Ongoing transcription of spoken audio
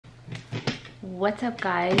What's up,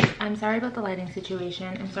 guys? I'm sorry about the lighting situation.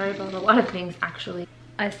 I'm sorry about a lot of things, actually.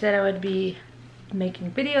 I said I would be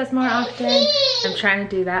making videos more often. I'm trying to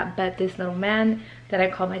do that, but this little man that I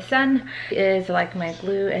call my son is like my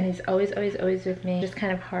glue, and he's always with me. It's just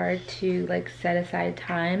kind of hard to like set aside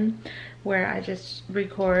time where I just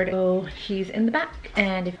record. So he's in the back,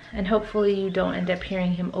 and hopefully you don't end up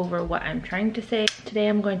hearing him over what I'm trying to say. Today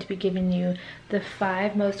I'm going to be giving you the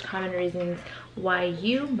 5 most common reasons why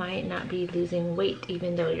you might not be losing weight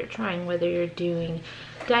even though you're trying, whether you're doing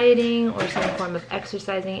dieting or some form of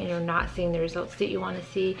exercising and you're not seeing the results that you want to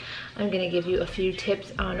see. I'm going to give you a few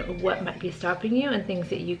tips on what might be stopping you and things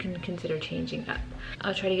that you can consider changing up.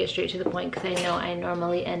 I'll try to get straight to the point because I know I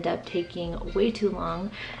normally end up taking way too long,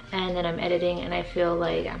 and then I'm editing and I feel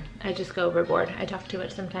like I just go overboard. I talk too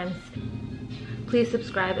much sometimes. Please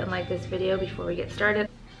subscribe and like this video before we get started.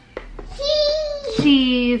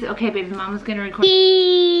 Cheese. Okay, baby, mama's gonna record. Okay,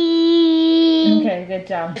 good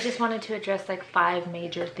job. I just wanted to address like 5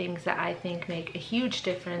 major things that I think make a huge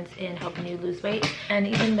difference in helping you lose weight. And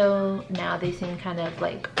even though now they seem kind of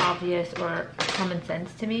like obvious or common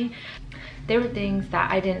sense to me, they were things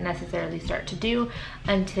that I didn't necessarily start to do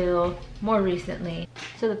until more recently.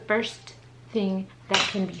 So the first thing that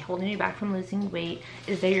can be holding you back from losing weight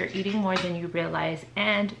is that you're eating more than you realize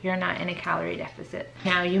and you're not in a calorie deficit.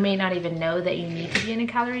 Now, you may not even know that you need to be in a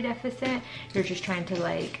calorie deficit. You're just trying to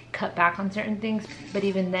like cut back on certain things, but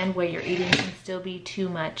even then what you're eating can still be too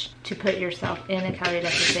much to put yourself in a calorie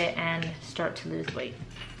deficit and start to lose weight.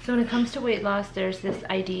 So when it comes to weight loss, there's this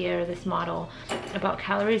idea or this model about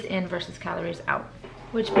calories in versus calories out,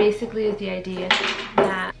 which basically is the idea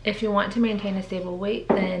that if you want to maintain a stable weight,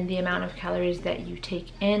 then the amount of calories that you take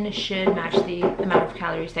in should match the amount of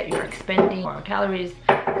calories that you're expending, or calories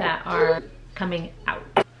that are coming out.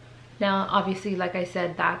 Now, obviously, like I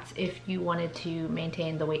said, that's if you wanted to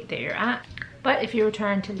maintain the weight that you're at. But if you were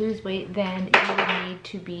trying to lose weight, then you would need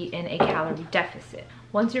to be in a calorie deficit.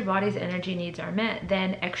 Once your body's energy needs are met,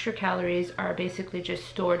 then extra calories are basically just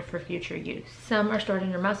stored for future use. Some are stored in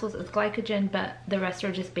your muscles as glycogen, but the rest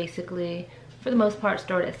are just basically, for the most part,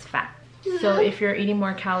 stored as fat. So if you're eating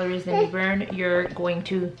more calories than you burn, you're going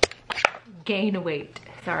to gain weight.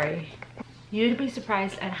 Sorry. You'd be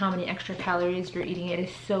surprised at how many extra calories you're eating. It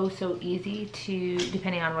is so easy to,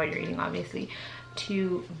 depending on what you're eating obviously,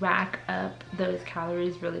 to rack up those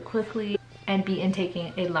calories really quickly and be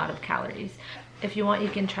intaking a lot of calories. If you want, you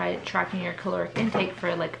can try tracking your caloric intake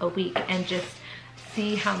for like a week and just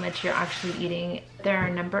see how much you're actually eating. There are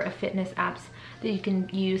a number of fitness apps that you can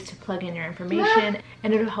use to plug in your information,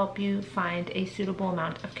 and it'll help you find a suitable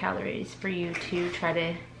amount of calories for you to try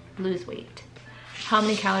to lose weight. How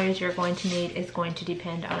many calories you're going to need is going to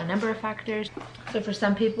depend on a number of factors. So for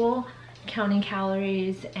some people, counting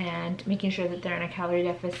calories and making sure that they're in a calorie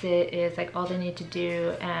deficit is like all they need to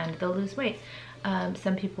do and they'll lose weight.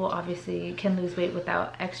 Some people obviously can lose weight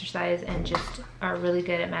without exercise and just are really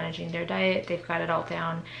good at managing their diet. They've got it all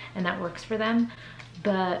down and that works for them.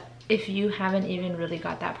 But if you haven't even really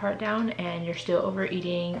got that part down and you're still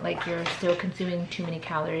overeating, like you're still consuming too many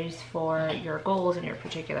calories for your goals and your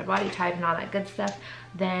particular body type and all that good stuff,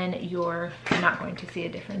 then you're not going to see a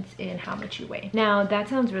difference in how much you weigh. Now, that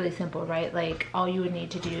sounds really simple, right? Like all you would need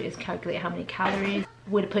to do is calculate how many calories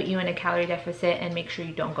would put you in a calorie deficit and make sure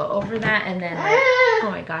you don't go over that, and then like, oh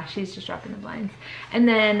my gosh, she's just dropping the blinds, and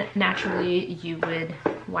then naturally you would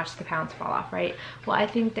watch the pounds fall off, right? Well, I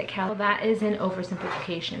think that that is an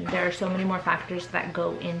oversimplification. There are so many more factors that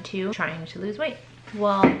go into trying to lose weight.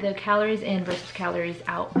 Well, the calories in versus calories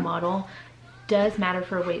out model does matter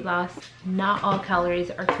for weight loss. Not all calories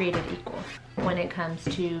are created equal when it comes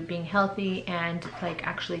to being healthy and like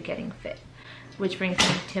actually getting fit, which brings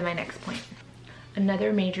me to my next point.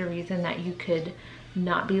 Another major reason that you could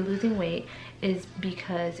not be losing weight is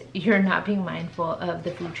because you're not being mindful of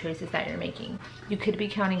the food choices that you're making. You could be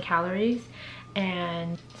counting calories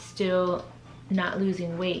and still not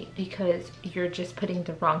losing weight because you're just putting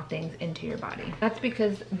the wrong things into your body. That's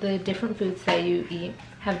because the different foods that you eat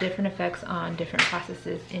have different effects on different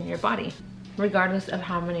processes in your body, regardless of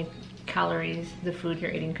how many calories the food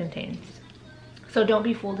you're eating contains. So don't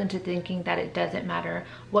be fooled into thinking that it doesn't matter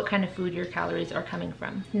what kind of food your calories are coming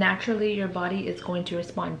from. Naturally, your body is going to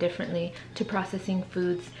respond differently to processing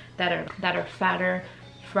foods that are fatter,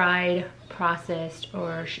 fried, processed,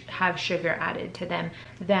 or have sugar added to them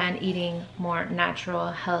than eating more natural,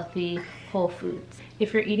 healthy, whole foods.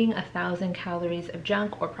 If you're eating 1,000 calories of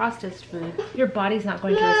junk or processed food, your body's not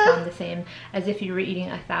going to respond the same as if you were eating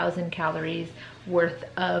 1,000 calories worth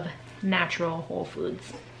of natural whole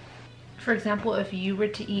foods. For example, if you were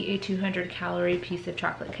to eat a 200 calorie piece of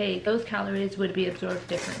chocolate cake, those calories would be absorbed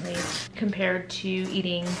differently compared to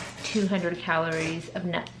eating 200 calories of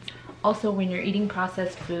nuts. Also, when you're eating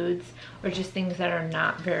processed foods or just things that are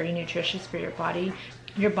not very nutritious for your body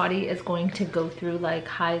is going to go through like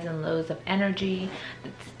highs and lows of energy.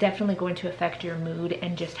 It's definitely going to affect your mood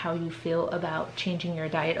and just how you feel about changing your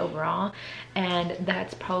diet overall. And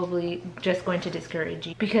that's probably just going to discourage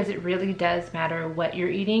you, because it really does matter what you're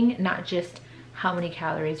eating, not just how many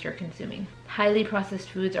calories you're consuming. Highly processed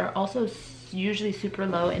foods are also usually super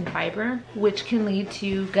low in fiber, which can lead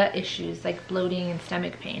to gut issues like bloating and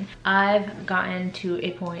stomach pain. I've gotten to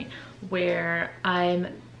a point where I'm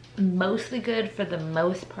mostly good for the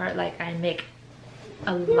most part. Like, I make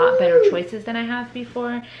a lot better choices than I have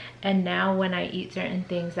before, and now when I eat certain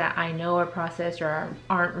things that I know are processed or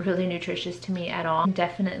aren't really nutritious to me at all, I can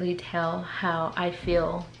definitely tell how I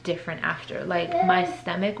feel different after. Like, my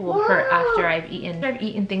stomach will hurt after I've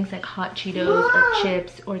eaten things like hot Cheetos or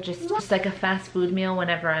chips or just like a fast food meal.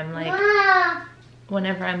 Whenever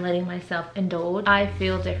I'm letting myself indulge, I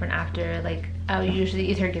feel different after. Like, I'll usually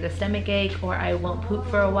either get a stomach ache or I won't poop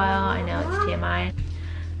for a while. I know it's TMI,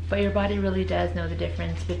 but your body really does know the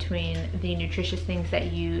difference between the nutritious things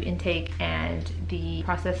that you intake and the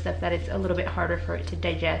processed stuff that it's a little bit harder for it to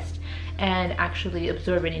digest and actually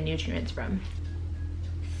absorb any nutrients from.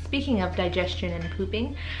 Speaking of digestion and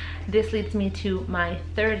pooping, this leads me to my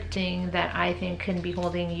third thing that I think can be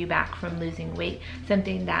holding you back from losing weight,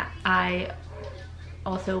 something that I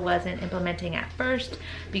also wasn't implementing at first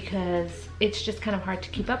because it's just kind of hard to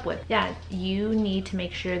keep up with. Yeah, you need to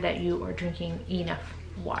make sure that you are drinking enough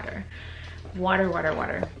water. Water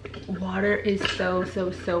is so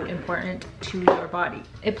important to your body.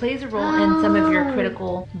 It plays a role in some of your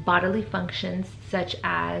critical bodily functions, such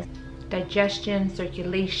as digestion,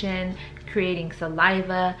 circulation, creating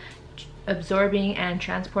saliva, absorbing and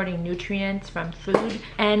transporting nutrients from food,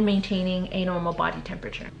 and maintaining a normal body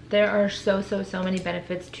temperature. There are so many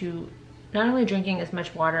benefits to not only drinking as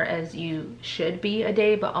much water as you should be a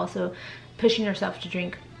day, but also pushing yourself to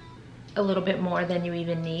drink a little bit more than you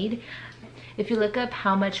even need. If you look up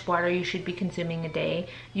how much water you should be consuming a day,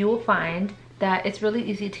 you will find that it's really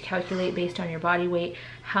easy to calculate based on your body weight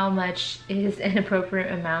how much is an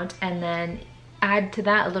appropriate amount, and then add to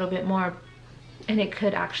that a little bit more, and it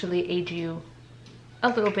could actually aid you a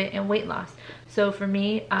little bit in weight loss. So for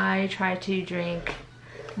me, I try to drink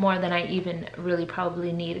more than I even really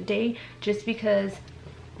probably need a day, just because,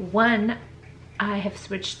 one, I have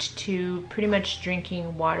switched to pretty much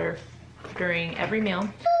drinking water during every meal,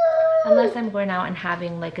 unless I'm going out and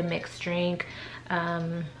having like a mixed drink,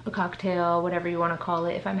 a cocktail, whatever you want to call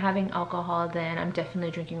it. If I'm having alcohol, then I'm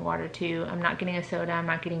definitely drinking water too. I'm not getting a soda, I'm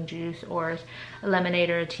not getting juice or a lemonade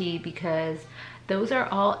or a tea, because those are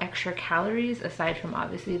all extra calories aside from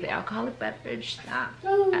obviously the alcoholic beverage that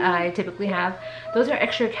I typically have. Those are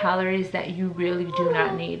extra calories that you really do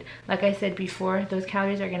not need. Like I said before, those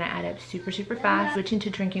calories are going to add up super fast. Switching to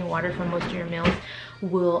drinking water for most of your meals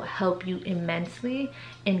will help you immensely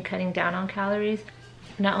in cutting down on calories,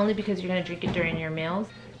 not only because you're going to drink it during your meals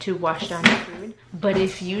to wash down your food, but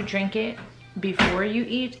if you drink it before you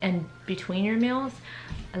eat and between your meals,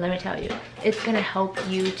 let me tell you, it's going to help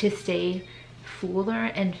you to stay fuller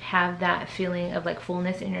and have that feeling of like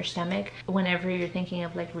fullness in your stomach whenever you're thinking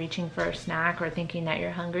of like reaching for a snack or thinking that you're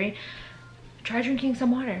hungry. Try drinking some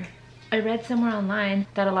water. I read somewhere online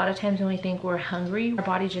that a lot of times when we think we're hungry, our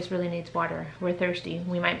body just really needs water. We're thirsty.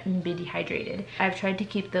 We might be dehydrated. I've tried to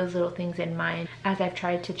keep those little things in mind as I've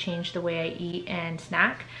tried to change the way I eat and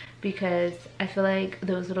snack, because I feel like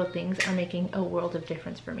those little things are making a world of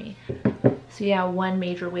difference for me. So yeah, one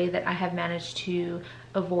major way that I have managed to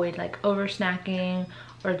avoid like over snacking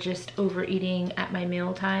or just overeating at my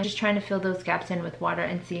meal time, just trying to fill those gaps in with water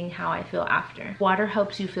and seeing how I feel after. Water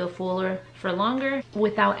helps you feel fuller for longer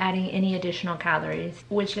without adding any additional calories,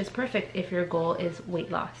 which is perfect if your goal is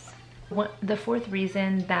weight loss. The fourth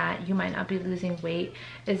reason that you might not be losing weight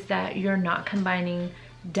is that you're not combining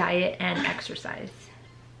diet and exercise.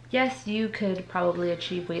 Yes, you could probably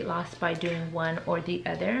achieve weight loss by doing one or the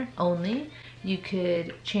other only. You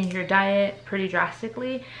could change your diet pretty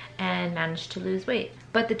drastically and manage to lose weight.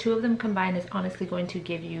 But the two of them combined is honestly going to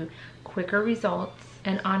give you quicker results,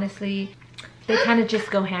 and honestly, they kind of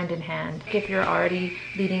just go hand in hand. If you're already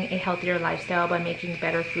leading a healthier lifestyle by making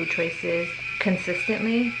better food choices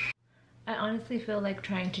consistently, I honestly feel like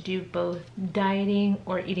trying to do both dieting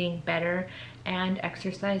or eating better and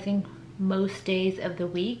exercising most days of the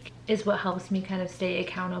week is what helps me kind of stay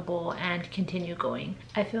accountable and continue going.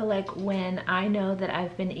 I feel like when I know that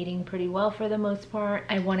I've been eating pretty well for the most part,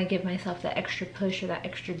 I want to give myself that extra push or that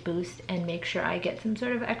extra boost and make sure I get some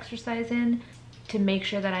sort of exercise in to make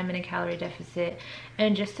sure that I'm in a calorie deficit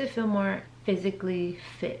and just to feel more physically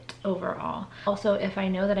fit overall. Also, if I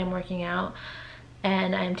know that I'm working out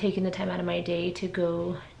and I'm taking the time out of my day to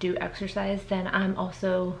go do exercise, then I'm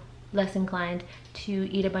also less inclined to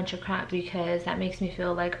eat a bunch of crap because that makes me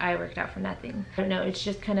feel like I worked out for nothing. I don't know, it's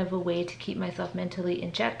just kind of a way to keep myself mentally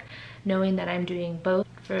in check, knowing that I'm doing both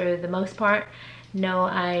for the most part. No,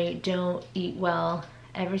 I don't eat well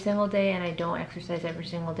every single day and I don't exercise every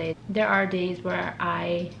single day. There are days where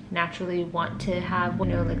I naturally want to have, you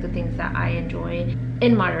know, like the things that I enjoy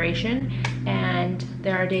in moderation, and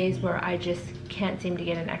there are days where I just can't seem to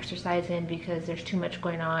get an exercise in because there's too much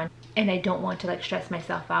going on and I don't want to like stress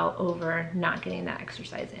myself out over not getting that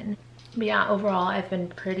exercise in. But yeah, overall I've been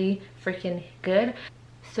pretty freaking good.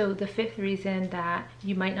 So the fifth reason that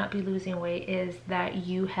you might not be losing weight is that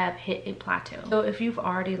you have hit a plateau. So if you've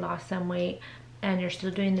already lost some weight and you're still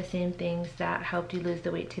doing the same things that helped you lose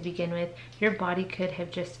the weight to begin with, your body could have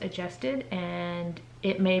just adjusted and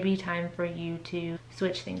it may be time for you to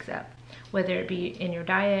switch things up, whether it be in your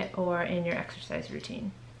diet or in your exercise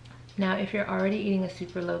routine. Now, if you're already eating a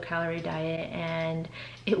super low calorie diet and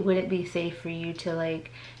it wouldn't be safe for you to like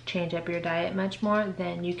change up your diet much more,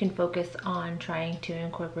 then you can focus on trying to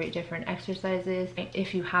incorporate different exercises.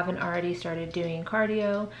 If you haven't already started doing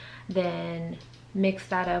cardio, then mix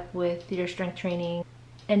that up with your strength training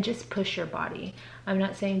and just push your body. I'm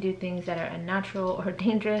not saying do things that are unnatural or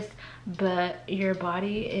dangerous, but your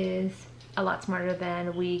body is a lot smarter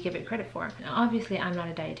than we give it credit for. Now, obviously, I'm not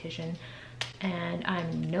a dietitian and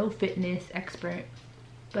I'm no fitness expert,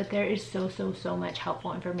 but there is so much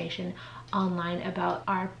helpful information online about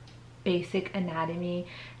our basic anatomy,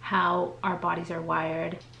 how our bodies are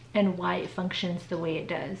wired, and why it functions the way it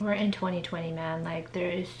does. We're in 2020, man. Like, there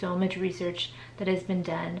is so much research that has been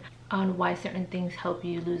done on why certain things help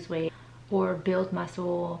you lose weight or build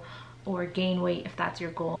muscle or gain weight if that's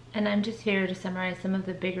your goal. And I'm just here to summarize some of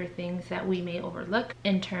the bigger things that we may overlook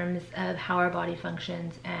in terms of how our body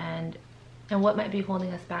functions and what might be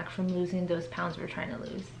holding us back from losing those pounds we're trying to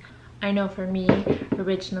lose. I know for me,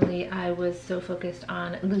 originally I was so focused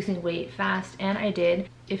on losing weight fast, and I did.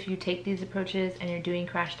 If you take these approaches and you're doing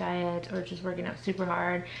crash diets or just working out super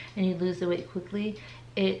hard and you lose the weight quickly,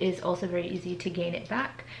 it is also very easy to gain it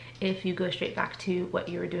back if you go straight back to what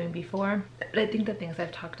you were doing before. But I think the things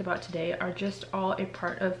I've talked about today are just all a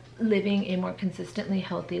part of living a more consistently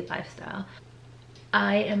healthy lifestyle.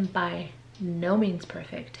 I am by no means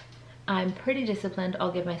perfect. I'm pretty disciplined,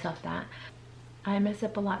 I'll give myself that. I mess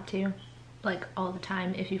up a lot too, like all the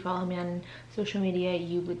time. If you follow me on social media,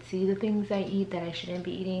 you would see the things I eat that I shouldn't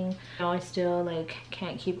be eating. You know, I still like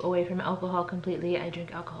can't keep away from alcohol completely. I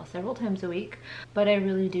drink alcohol several times a week, but I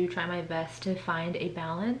really do try my best to find a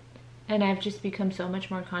balance. And I've just become so much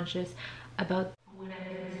more conscious about